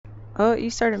Oh,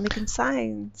 you started making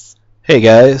signs. Hey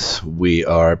guys, we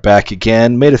are back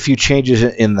again. Made a few changes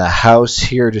in the house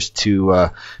here just to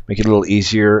make it a little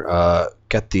easier.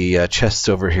 Got the chests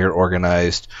over here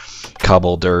organized.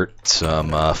 Cobble dirt,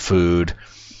 some food,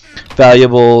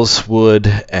 valuables, wood,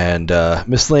 and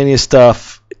miscellaneous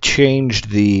stuff. Changed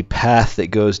the path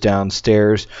that goes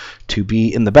downstairs to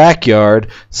be in the backyard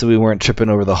so we weren't tripping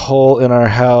over the hole in our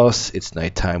house. It's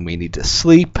nighttime. We need to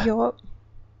sleep. Yup.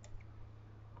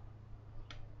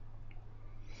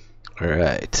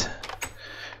 Alright.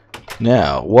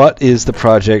 Now, what is the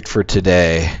project for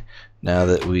today? Now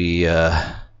that we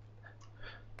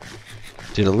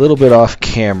did a little bit off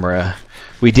camera.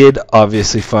 We did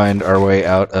obviously find our way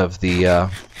out of the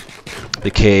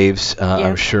caves.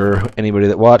 I'm sure anybody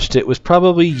that watched it was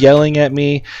probably yelling at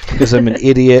me because I'm an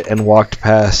idiot and walked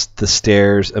past the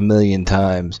stairs a million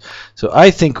times. So I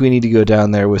think we need to go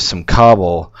down there with some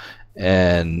cobble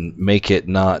and make it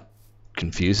not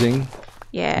confusing.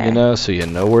 Yeah. You know, so you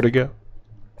know where to go.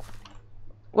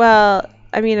 Well,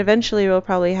 I mean, eventually we'll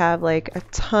probably have like a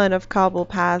ton of cobble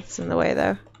paths in the way,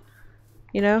 though.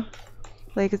 You know?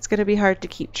 Like, it's gonna be hard to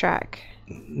keep track.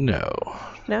 No.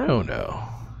 No? Oh, no.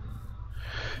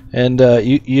 And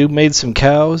you made some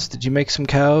cows? Did you make some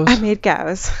cows? I made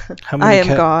cows. How many I am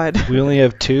God. We only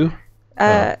have 2?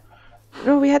 No,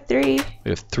 we had 3. We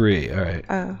have 3, alright.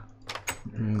 Oh.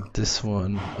 This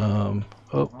one,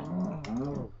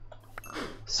 oh.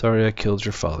 Sorry I killed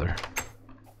your father.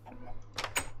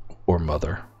 Or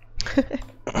mother.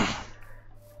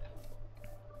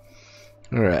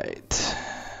 Alright.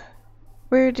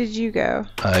 Where did you go?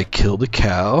 I killed a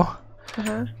cow.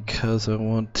 Uh-huh. Because I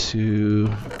want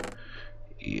to...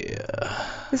 Yeah.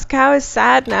 This cow is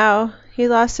sad now. He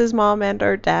lost his mom and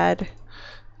or dad.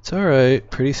 It's alright.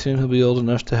 Pretty soon he'll be old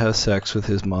enough to have sex with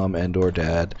his mom and or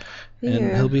dad. And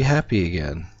Yeah. he'll be happy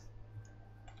again.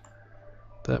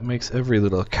 That makes every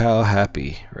little cow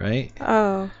happy, right?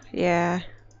 Oh, yeah.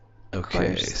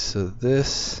 Okay, course. so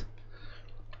this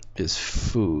is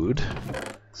food.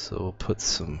 So we'll put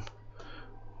some...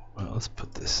 Well, let's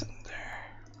put this in there.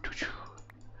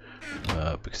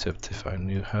 Except if I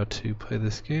knew how to play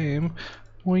this game.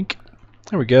 Wink.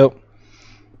 There we go.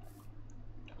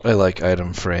 I like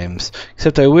item frames.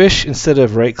 Except I wish instead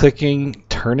of right-clicking,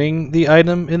 turning the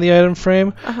item in the item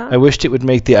frame, I wished it would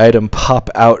make the item pop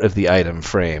out of the item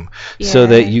frame. So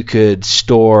that you could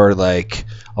store like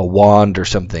a wand or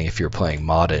something if you're playing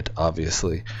modded,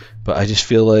 obviously. But I just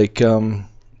feel like that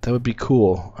would be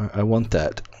cool. I want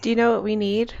that. Do you know what we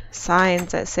need?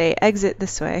 Signs that say exit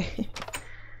this way.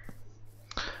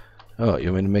 Oh,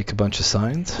 you want me to make a bunch of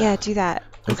signs? Yeah, do that.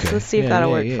 Okay. Let's see if that'll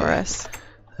work for us.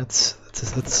 That's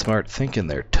smart thinking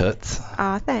there, Toots.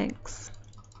 Aw, thanks.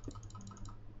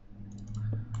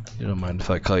 You don't mind if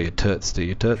I call you Toots, do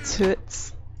you, Toots?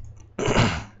 Toots.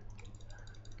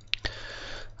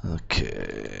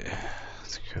 Okay.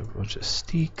 Let's grab a bunch of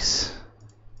steaks.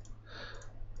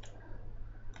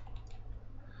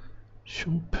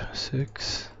 Shoop.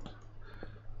 6,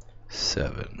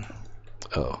 7.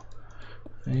 Oh.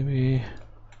 Maybe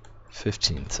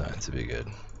 15 signs would be good.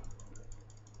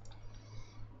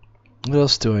 What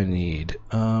else do I need?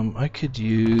 I could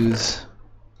use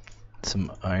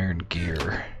some iron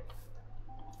gear.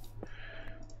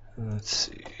 Let's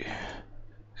see.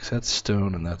 'Cause that's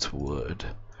stone and that's wood.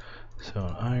 So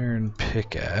an iron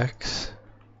pickaxe.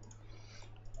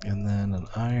 And then an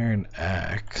iron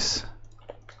axe.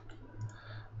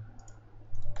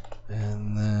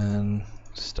 And then...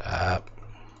 Stop.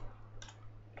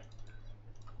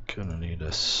 Gonna need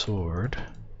a sword.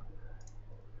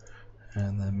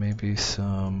 And then maybe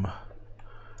some...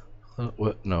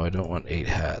 What? No, I don't want 8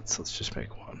 hats. Let's just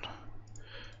make 1.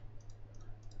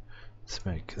 Let's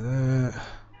make that.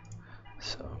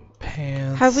 Some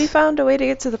pants. Have we found a way to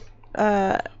get to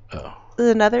the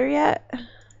Nether yet?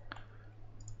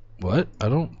 What? I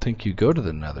don't think you go to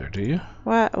the Nether, do you?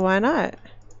 Why not?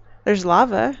 There's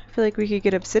lava. I feel like we could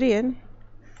get obsidian.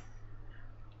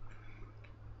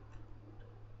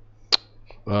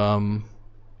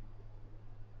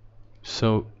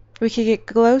 So We could get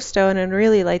glowstone and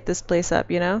really light this place up,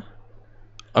 you know?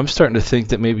 I'm starting to think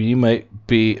that maybe you might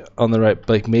be on the right,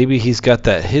 like maybe he's got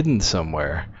that hidden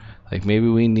somewhere. Like maybe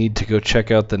we need to go check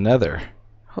out the Nether.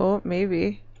 Oh,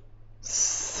 maybe.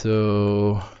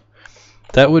 So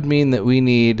that would mean that we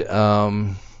need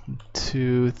 2,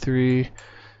 3,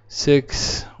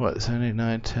 6, what, 7, 8,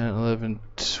 9, 10, 11,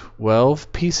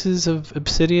 12 pieces of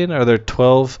obsidian? Are there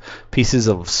 12 pieces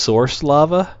of source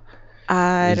lava?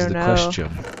 I don't know.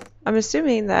 Question. I'm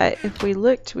assuming that if we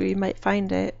looked, we might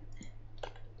find it.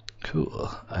 Cool.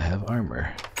 I have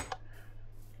armor.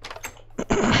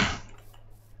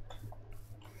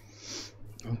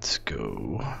 Let's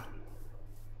go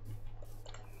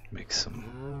make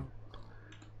some.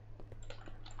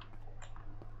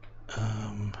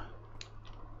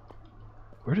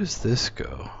 Where does this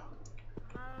go?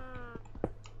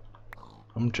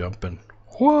 I'm jumping.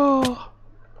 Whoa!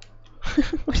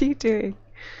 What are you doing?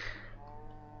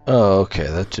 Oh, okay,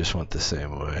 that just went the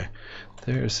same way.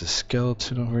 There's a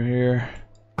skeleton over here.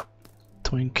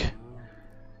 Twink.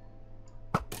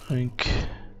 Twink.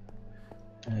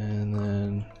 And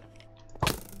then...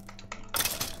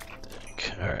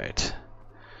 Twink. Alright.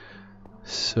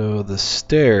 So the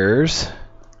stairs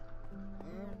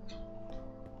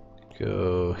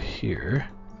go here.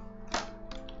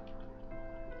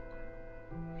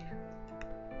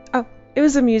 Oh, it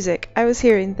was the music. I was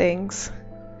hearing things.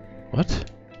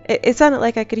 What? It sounded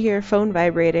like I could hear a phone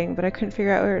vibrating, but I couldn't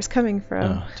figure out where it was coming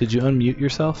from. Oh, did you unmute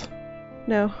yourself?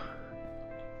 No.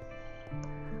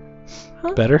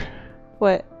 Huh? Better?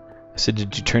 What? I said,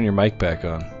 did you turn your mic back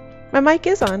on? My mic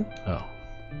is on. Oh.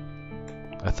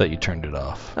 I thought you turned it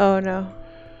off. Oh, no.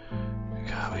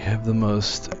 God, we have the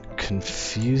most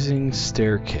confusing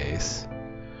staircase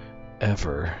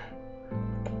ever.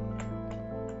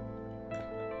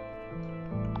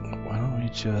 Why don't we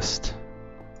just...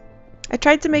 I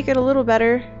tried to make it a little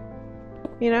better,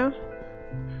 you know?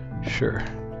 Sure.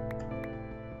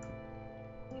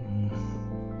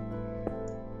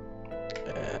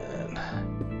 And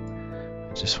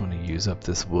I just want to use up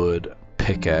this wood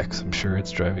pickaxe. I'm sure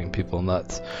it's driving people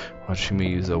nuts watching me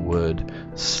use a wood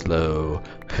slow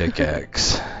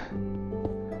pickaxe.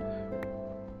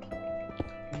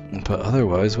 But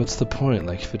otherwise, what's the point?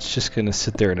 Like, if it's just gonna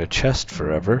sit there in a chest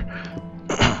forever,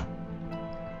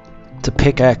 it's a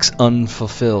pickaxe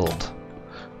unfulfilled.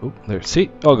 Oh, there. See,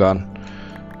 all gone.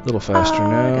 A little faster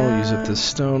now. Use up this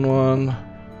stone one.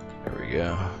 There we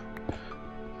go.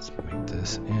 Let's make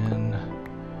this in.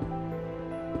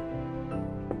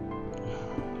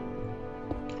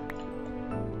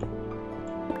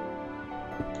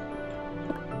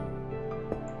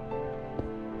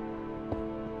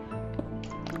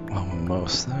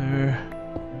 Almost there.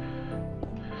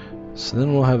 So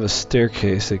then we'll have a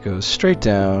staircase that goes straight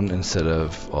down instead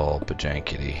of all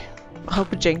bajankety. All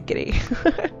bajankety.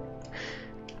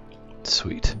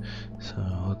 Sweet. So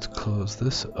let's close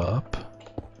this up.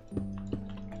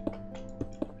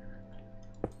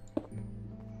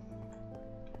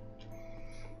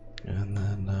 And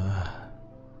then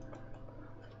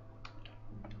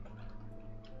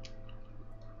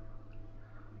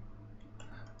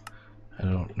I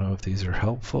don't know if these are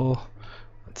helpful.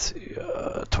 Let's see,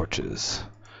 torches.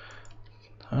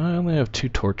 I only have 2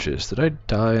 torches. Did I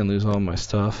die and lose all my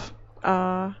stuff?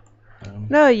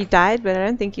 No, you died, but I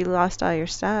don't think you lost all your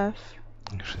stuff.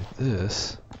 Actually,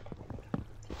 this,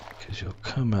 because you'll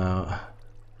come out,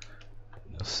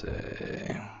 and you'll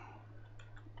say,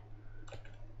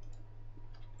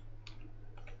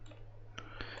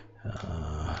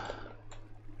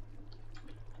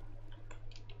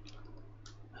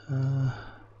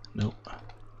 nope,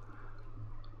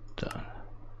 done.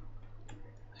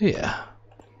 Yeah,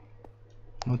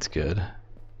 that's good.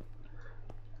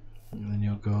 And then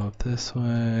you'll go up this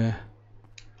way.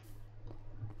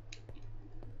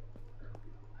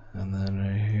 And then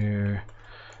right here,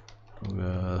 we'll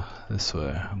go this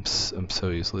way. I'm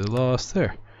so easily lost.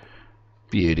 There.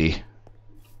 Beauty.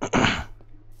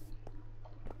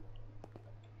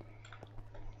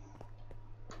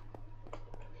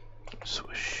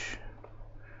 Swish.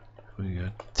 We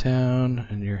got down,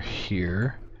 and you're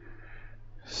here.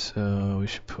 So we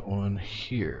should put one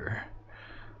here.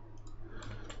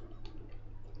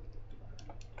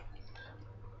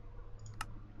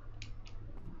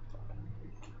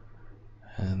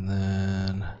 And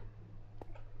then...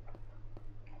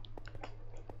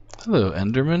 Hello,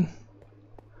 Enderman.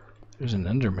 There's an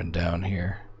Enderman down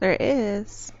here. There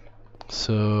is.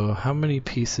 So how many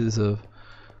pieces of...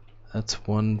 That's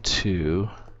 1, 2.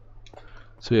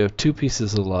 So we have 2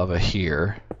 pieces of lava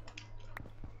here.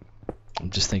 I'm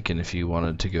just thinking if you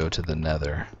wanted to go to the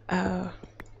Nether. Oh.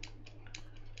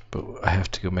 But I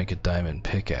have to go make a diamond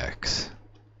pickaxe.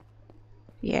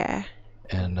 Yeah.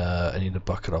 And I need a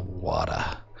bucket of water.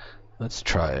 Let's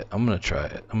try it. I'm gonna try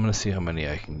it. I'm gonna see how many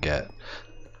I can get.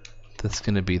 That's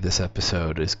gonna be this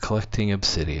episode, is collecting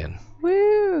obsidian.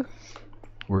 Woo!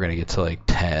 We're gonna get to like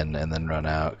 10 and then run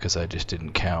out because I just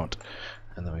didn't count.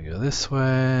 And then we go this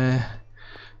way.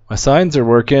 My signs are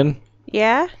working.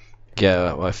 Yeah?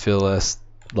 Yeah, I feel less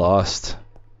lost.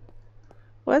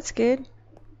 Well, that's good.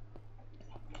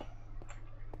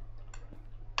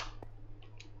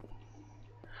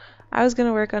 I was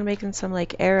gonna work on making some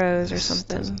like arrows or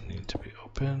something. Doesn't need to be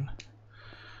open.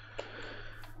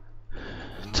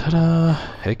 Ta-da!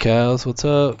 Hey cows, what's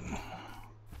up?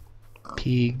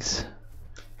 Pigs.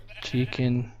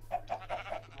 Chicken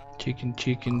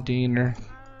dinner.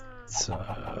 What's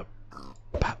up?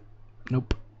 Pop.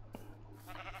 Nope.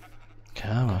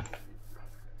 Come on.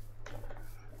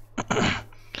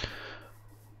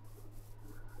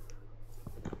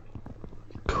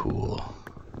 Cool.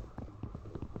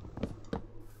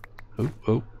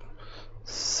 Oh.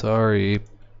 Sorry.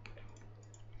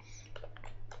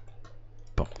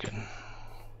 Pumpkin.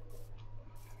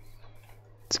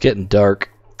 It's getting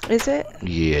dark. Is it?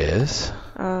 Yes.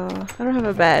 Oh, I don't have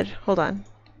a bed. Hold on.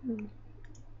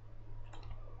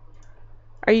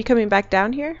 Are you coming back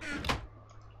down here?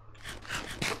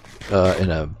 In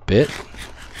a bit.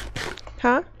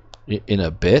 Huh? In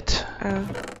a bit. Oh.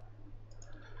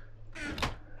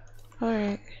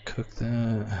 Alright. Cook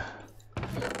that.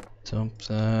 Dump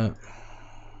that.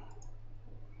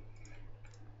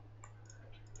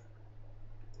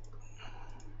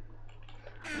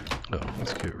 Oh,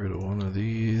 let's get rid of one of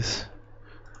these.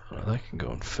 Oh, that can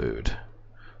go in food.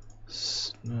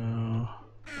 Snow.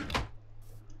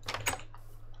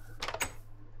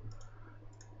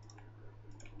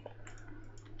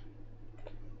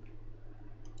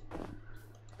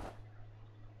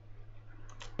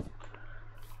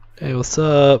 Hey, what's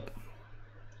up?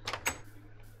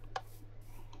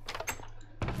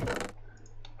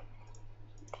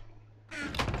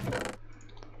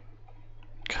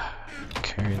 God,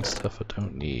 carrying stuff I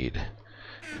don't need.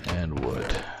 And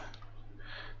wood.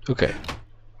 Okay.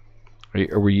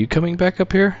 Were you coming back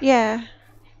up here? Yeah.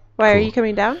 Why, Cool. are you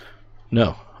coming down?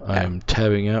 No. I'm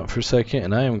tabbing out for a second,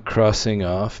 and I am crossing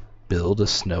off build a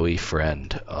snowy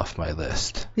friend off my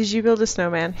list. Did you build a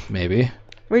snowman? Maybe.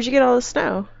 Where'd you get all the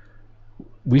snow?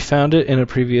 We found it in a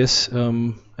previous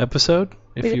episode,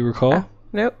 if you recall. Oh,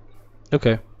 nope.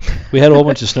 Okay. We had a whole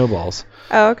bunch of snowballs.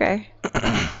 Oh, okay.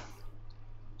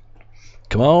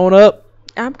 Come on up.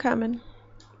 I'm coming.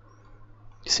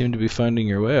 You seem to be finding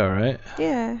your way, all right?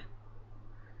 Yeah.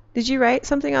 Did you write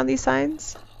something on these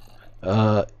signs?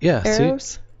 Yeah. Arrows?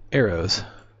 See? Arrows.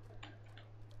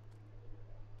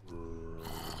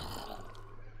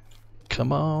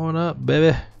 Come on up,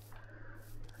 baby.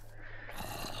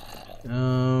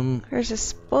 There's a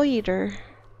spider.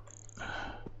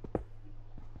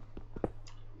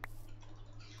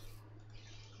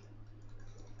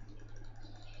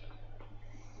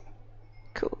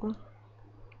 Cool.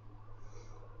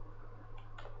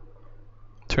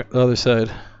 Turn the other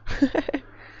side.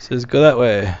 Says go that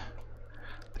way.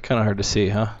 Kind of hard to see,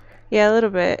 huh? Yeah, a little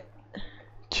bit.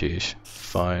 Sheesh.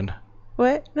 Fine.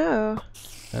 What? No.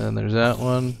 And then there's that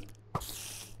one.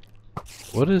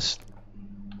 What is...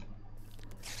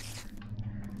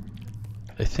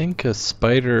 I think a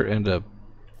spider and a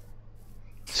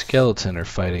skeleton are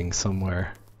fighting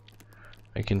somewhere.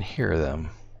 I can hear them.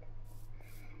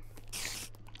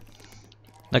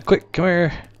 Now quick, come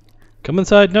here. Come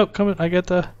inside. No, come in. I got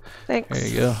the... Thanks. There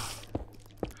you go.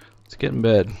 Let's get in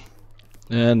bed.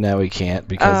 And now we can't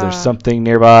because there's something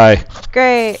nearby.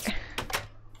 Great.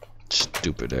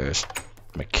 Stupid ass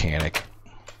mechanic.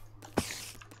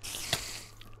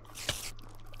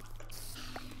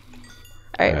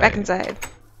 Alright, back inside.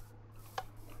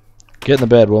 Get in the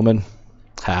bed, woman.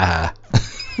 Ha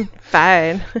ha.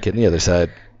 Fine. Get in the other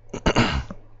side.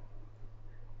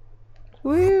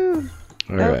 Woo.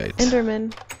 Alright.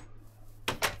 Enderman.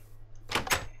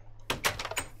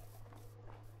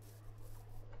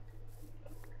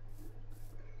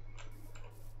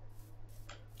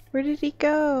 Where did he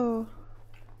go?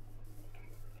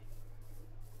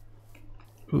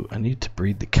 Ooh, I need to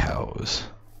breed the cows.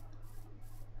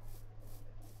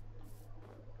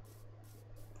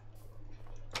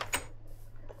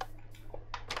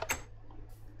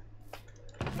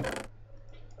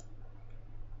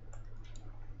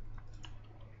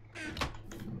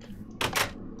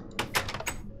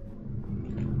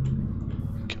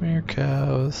 Come here,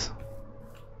 cows.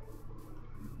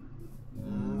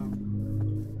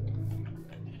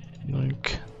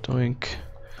 Doink, doink.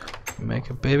 Make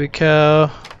a baby cow.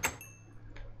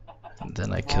 And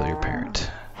then I kill your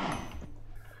parent.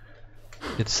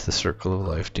 It's the circle of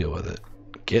life. Deal with it.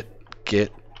 Get.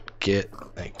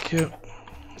 Thank you.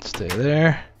 Stay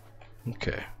there.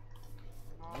 Okay.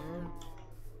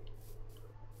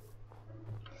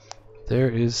 There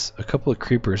is a couple of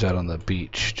creepers out on the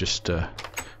beach. Just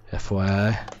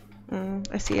FYI.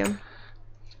 I see him.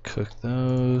 Cook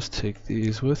those. Take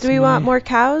these with Do me. we want more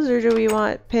cows or do we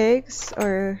want pigs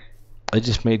or... I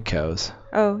just made cows.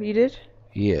 Oh, you did?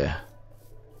 Yeah.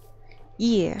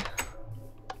 Yeah.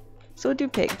 So we'll do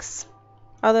pigs.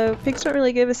 Although pigs don't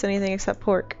really give us anything except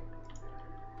pork.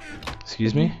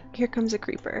 Excuse me? Here comes a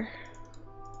creeper.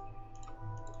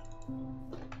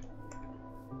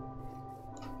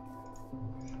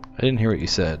 I didn't hear what you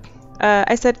said.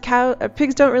 I said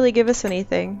pigs don't really give us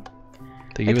anything.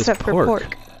 They give except us pork. for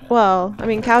pork. Well, I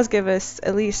mean, cows give us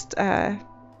at least, what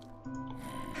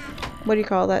do you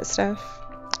call that stuff?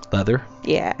 Leather.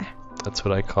 Yeah. That's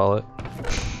what I call it.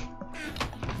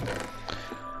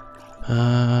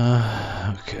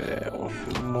 Okay,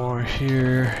 one more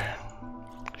here.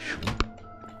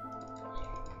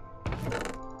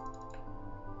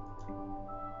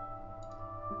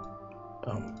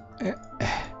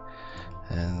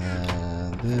 And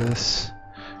then this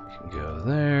can go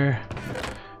there.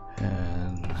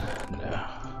 And no.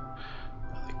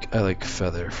 I like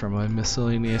feather for my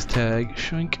miscellaneous tag.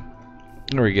 Shink.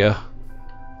 There we go.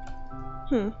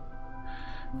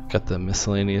 Got the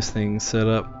miscellaneous things set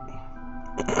up.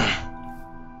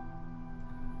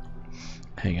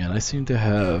 Hang on, I seem to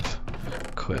have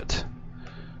quit.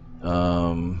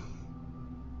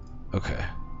 Okay.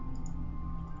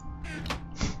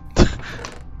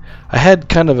 I had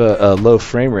kind of a low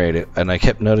frame rate, and I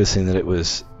kept noticing that it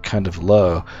was kind of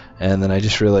low, and then I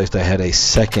just realized I had a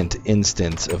second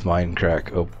instance of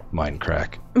Minecraft. Oh,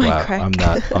 Minecraft. Wow, I'm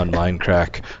not on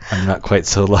Minecraft. I'm not quite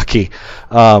so lucky.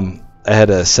 I had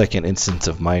a second instance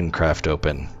of Minecraft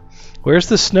open. Where's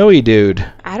the snowy dude?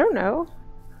 I don't know.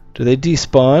 Do they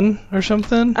despawn or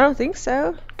something? I don't think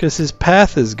so. Because his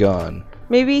path is gone.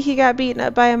 Maybe he got beaten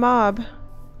up by a mob.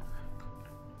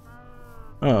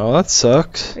 Oh, that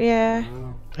sucks. Yeah.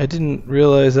 I didn't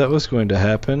realize that was going to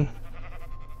happen.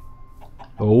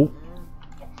 Oh.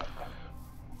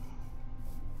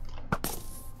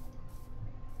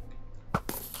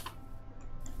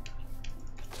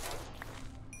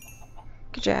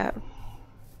 Good job.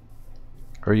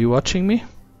 Are you watching me?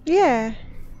 Yeah.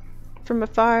 From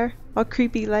afar, all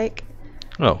creepy like.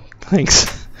 Oh,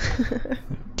 thanks.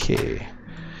 Okay.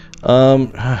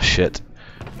 Shit.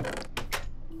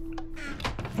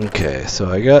 Okay, so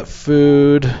I got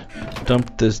food.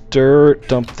 Dump this dirt,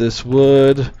 dump this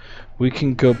wood. We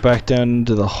can go back down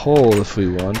into the hole if we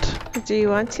want. Do you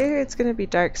want to? It's gonna be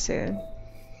dark soon.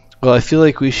 Well, I feel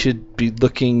like we should be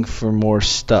looking for more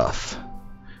stuff.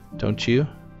 Don't you?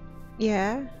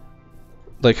 Yeah.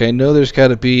 Like, I know there's got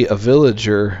to be a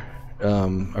villager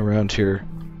around here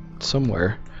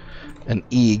somewhere. An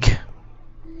eeg.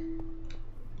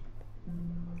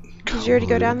 Did you already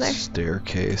go down there?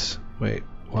 Staircase. Wait,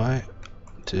 why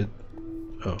did...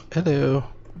 Oh, hello.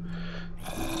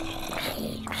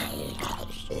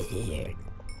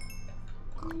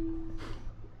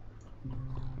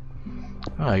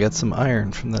 Oh, I got some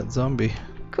iron from that zombie.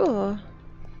 Cool.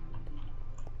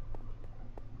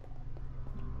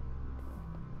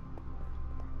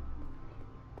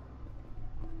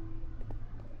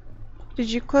 Did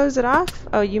you close it off?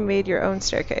 Oh, you made your own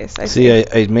staircase. I see.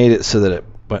 I made it so that it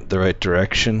went the right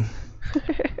direction.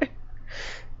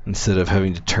 Instead of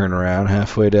having to turn around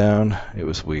halfway down. It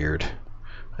was weird.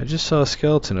 I just saw a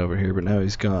skeleton over here, but now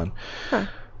he's gone. Huh.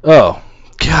 Oh,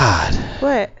 God.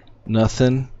 What?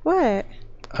 Nothing. What?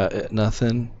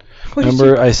 Nothing. What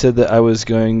Remember I said that I was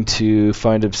going to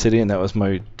find obsidian? That was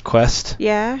my quest?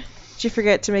 Yeah? Did you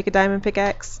forget to make a diamond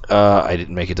pickaxe? I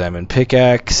didn't make a diamond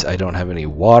pickaxe. I don't have any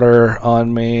water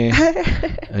on me.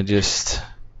 I just...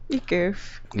 You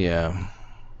goof. Yeah.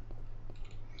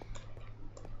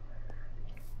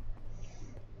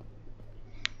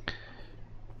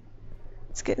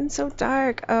 It's getting so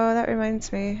dark. Oh, that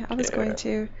reminds me. I was going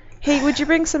to... Hey, would you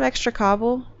bring some extra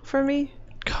cobble for me?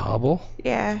 Cobble?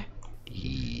 Yeah.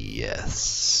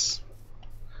 Yes.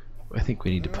 I think we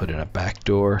need to put in a back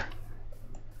door.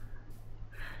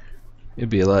 It'd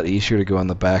be a lot easier to go on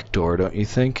the back door, don't you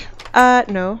think?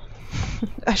 No.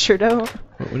 I sure don't.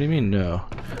 What do you mean, no?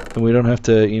 And we don't have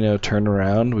to, you know, turn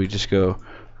around. We just go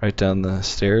right down the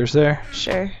stairs there.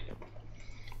 Sure.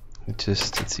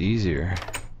 It's easier.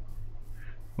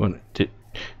 You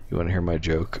want to hear my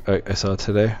joke I saw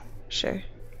today? Sure. It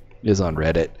is on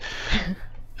Reddit.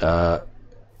 How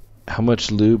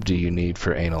much lube do you need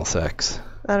for anal sex?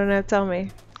 I don't know. Tell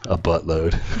me. A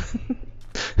buttload.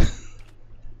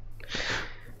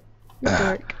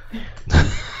 Dork.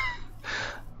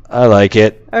 I like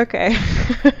it. Okay.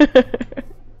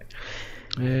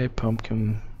 Hey,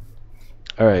 pumpkin.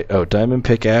 Alright, oh, diamond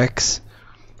pickaxe.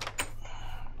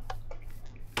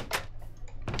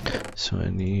 So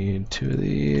I need 2 of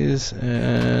these,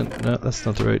 and no, that's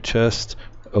not the right chest.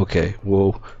 Okay,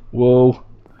 whoa, whoa.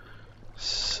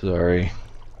 Sorry.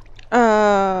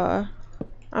 I'm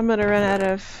gonna run out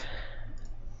of...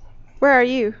 Where are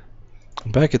you?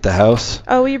 I'm back at the house.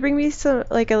 Oh, will you bring me some,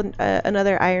 like,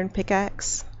 another iron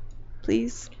pickaxe,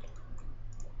 please?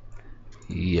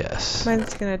 Yes.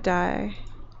 Mine's gonna die.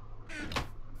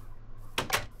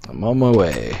 I'm on my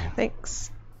way.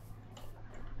 Thanks.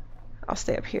 I'll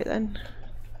stay up here then.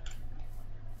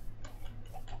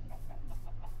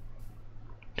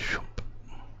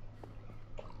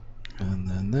 And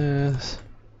then this.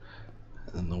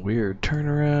 And then the weird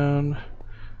turnaround.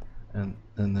 And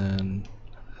then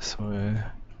this way.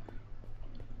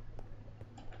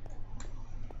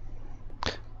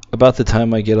 About the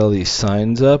time I get all these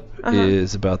signs up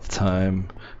is about the time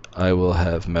I will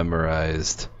have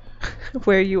memorized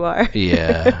where you are.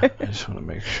 Yeah, I just want to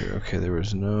make sure. Okay, there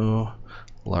was no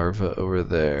larva over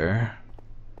there.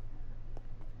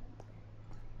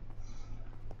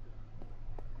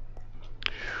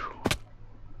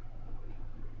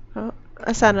 Oh,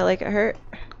 that sounded like it hurt.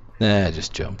 Nah, I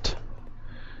just jumped.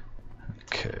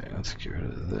 Okay, let's get rid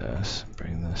of this.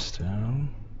 Bring this down.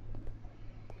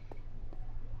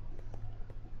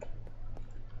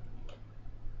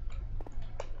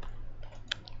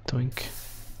 Doink.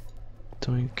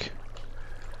 Doink.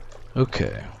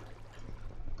 Okay.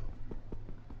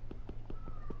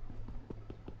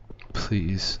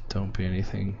 Please don't be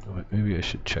anything. Maybe I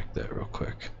should check that real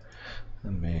quick.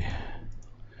 Let me.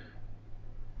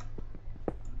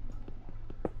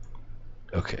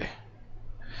 Okay.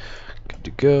 Good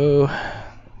to go.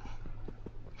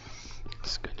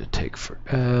 It's going to take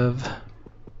forever.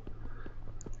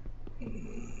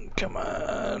 Come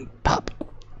on. Pop.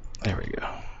 There we go.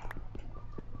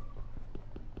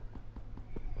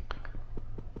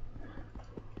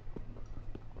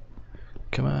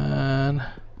 Come on.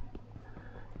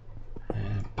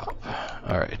 And pop.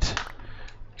 Alright.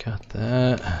 Got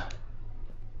that.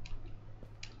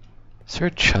 Is there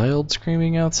a child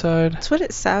screaming outside? That's what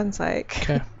it sounds like.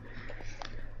 Okay.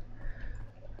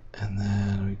 And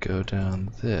then we go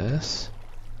down this.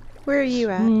 Where are you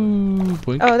at? Ooh,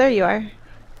 boink. Oh, there you are.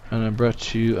 And I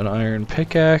brought you an iron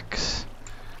pickaxe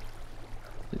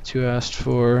that you asked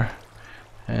for,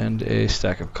 and a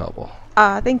stack of cobble.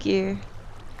 Ah, thank you.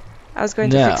 I was going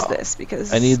to Now, fix this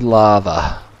because I need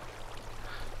lava.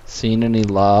 Seen any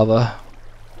lava?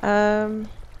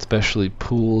 Especially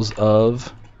pools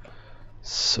of.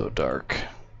 So dark.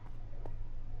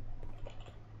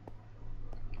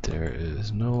 There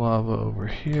is no lava over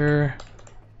here.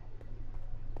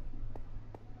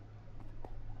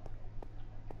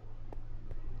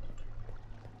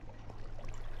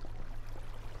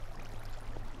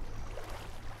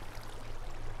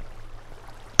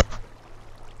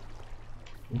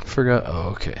 Forgot. Oh,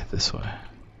 okay, this way.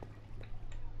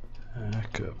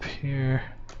 Back up here.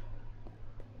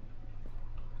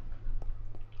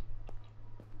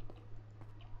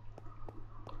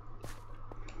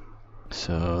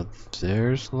 So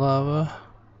there's lava.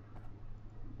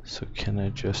 So can I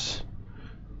just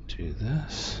do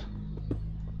this?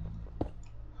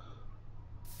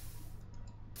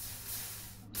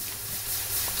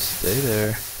 Stay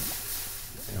there.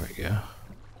 There we go.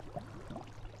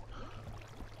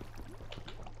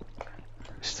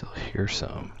 I still hear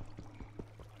some.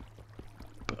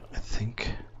 But I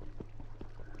think...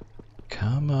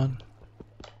 Come on.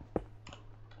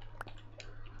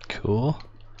 Cool.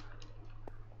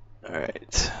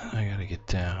 Alright, I gotta get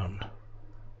down.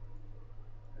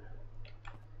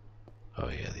 Oh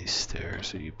yeah, these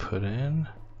stairs that you put in.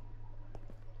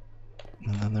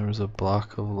 And then there was a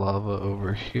block of lava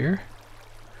over here.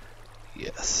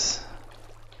 Yes.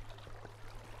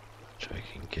 Which I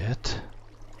can get.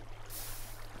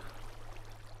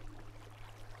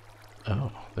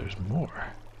 Oh, there's more.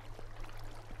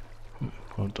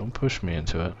 Well, don't push me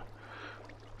into it.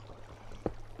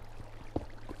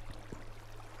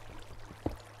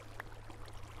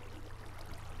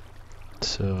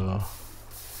 So,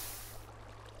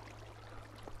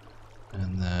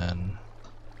 and then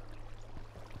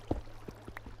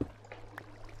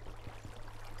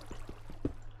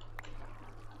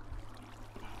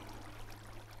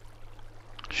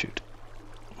shoot.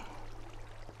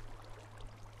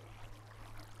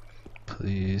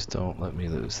 Please don't let me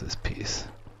lose this piece.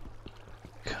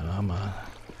 Come on.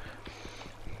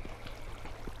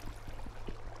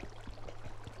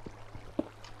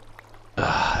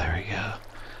 Ah, there we go.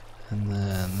 And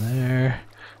then there.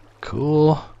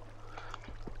 Cool.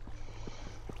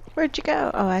 Where'd you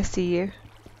go? Oh, I see you.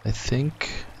 I think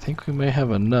we may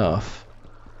have enough.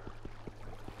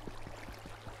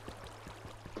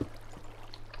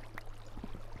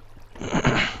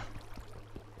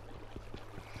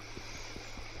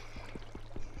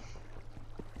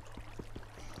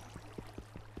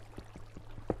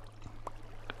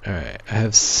 Alright, I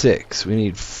have 6. We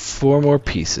need 4 more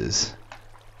pieces.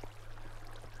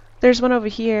 There's one over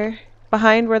here,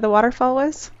 behind where the waterfall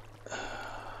was.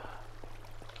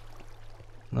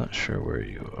 Not sure where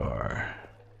you are.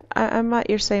 I'm at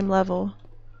your same level.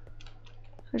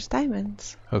 There's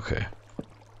diamonds. Okay.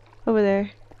 Over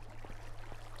there.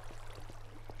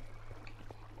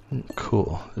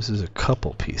 Cool. This is a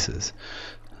couple pieces.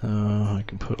 I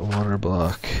can put a water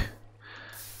block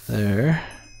there.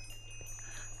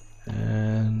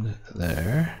 And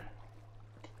there.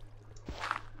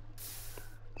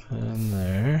 And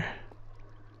there.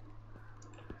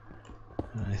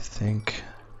 And I think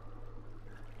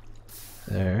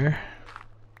there.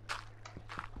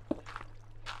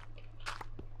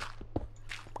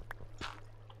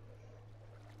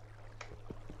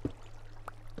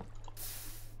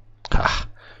 Ha!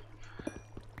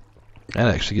 That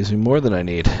actually gives me more than I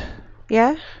need.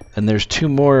 Yeah? And there's 2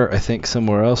 more, I think,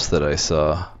 somewhere else that I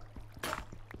saw.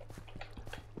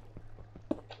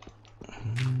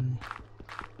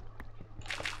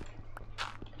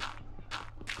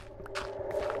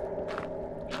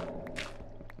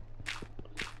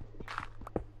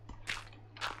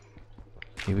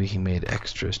 Maybe he made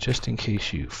extras just in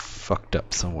case you fucked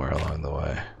up somewhere along the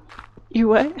way. You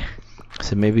what?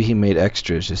 So maybe he made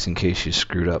extras just in case you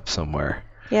screwed up somewhere.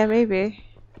 Yeah, maybe.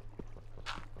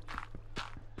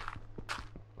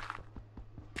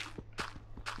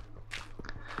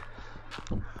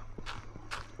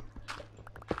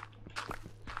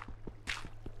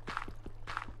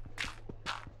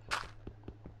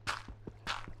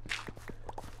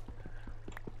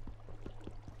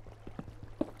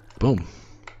 Boom.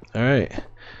 Alright.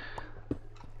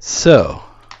 So,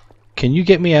 can you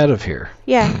get me out of here?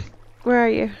 Yeah. Where are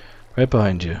you? Right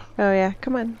behind you. Oh, yeah.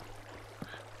 Come on.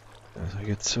 As I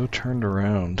get so turned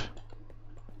around.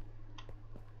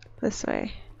 This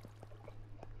way.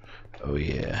 Oh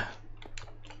yeah.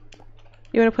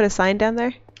 You want to put a sign down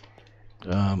there?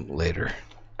 Later.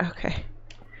 Okay.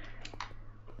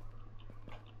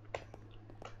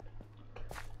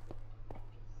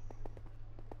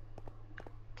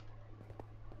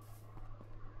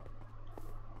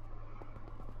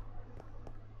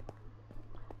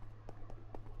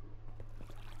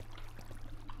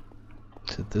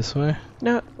 Is it this way?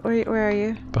 No, where are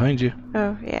you? Behind you.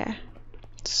 Oh, yeah.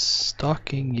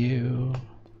 Stalking you.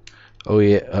 Oh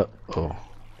yeah. Oh.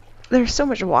 There's so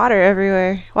much water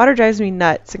everywhere. Water drives me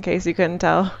nuts, in case you couldn't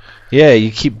tell. Yeah, you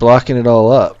keep blocking it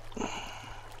all up.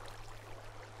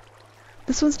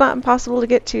 This one's not impossible to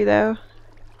get to, though.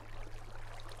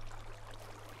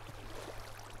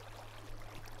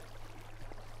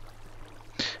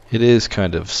 It is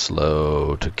kind of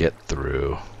slow to get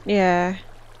through. Yeah.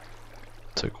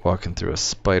 It's like walking through a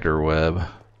spider web.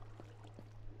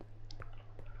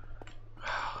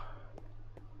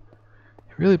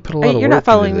 You really put a lot of work You're not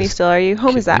following into me this. still, are you?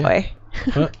 Home is that Yeah. way.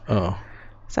 What? Oh.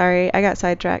 Sorry, I got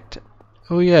sidetracked.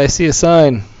 Oh yeah, I see a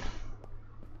sign.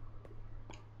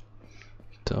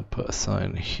 Don't put a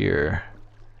sign here.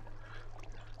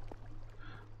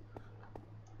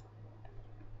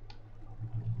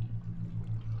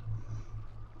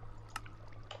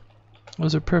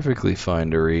 Those are perfectly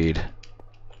fine to read.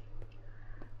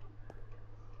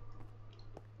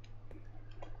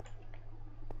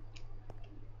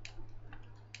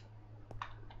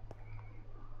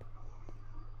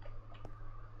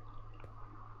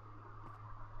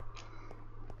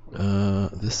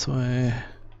 This way.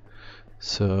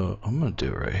 So I'm gonna do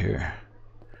it right here.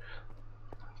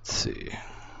 Let's see.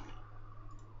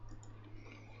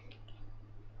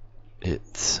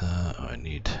 It's oh, I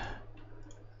need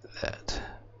that.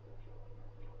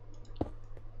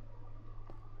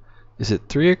 Is it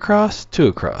 3 across? 2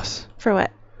 across. For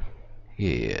what?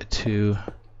 Yeah, 2.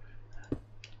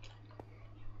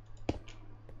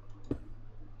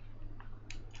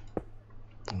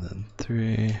 And then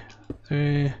 3,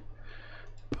 3.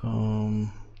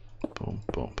 Boom, boom,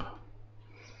 boom.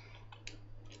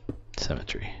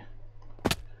 Symmetry.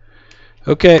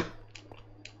 Okay.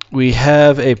 We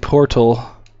have a portal.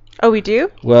 Oh, we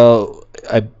do? Well,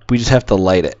 we just have to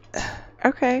light it.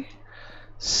 Okay.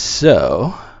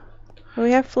 So. Well,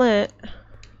 we have flint.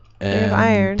 And we have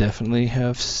iron. Definitely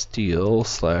have steel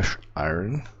 /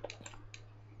 iron.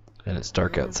 And it's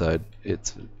dark outside.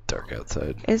 It's dark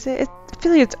outside. Is it? I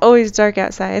feel like it's always dark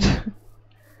outside.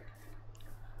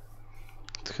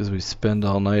 It's because we spend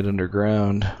all night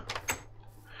underground.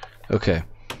 Okay.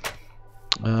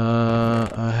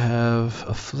 I have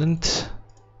a flint,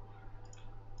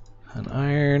 an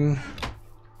iron.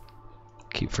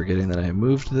 Keep forgetting that I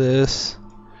moved this.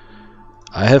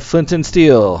 I have flint and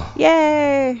steel.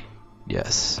 Yay!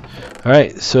 Yes.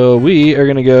 Alright, so we are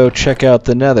going to go check out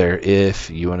the Nether. If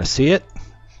you want to see it,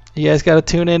 you guys got to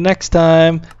tune in next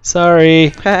time.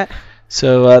 Sorry.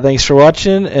 So thanks for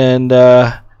watching, and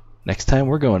Next time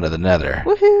we're going to the Nether.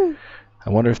 Woohoo! I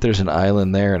wonder if there's an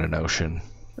island there and an ocean.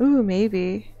 Ooh,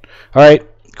 maybe. All right,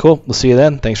 cool. We'll see you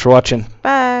then. Thanks for watching.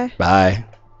 Bye. Bye.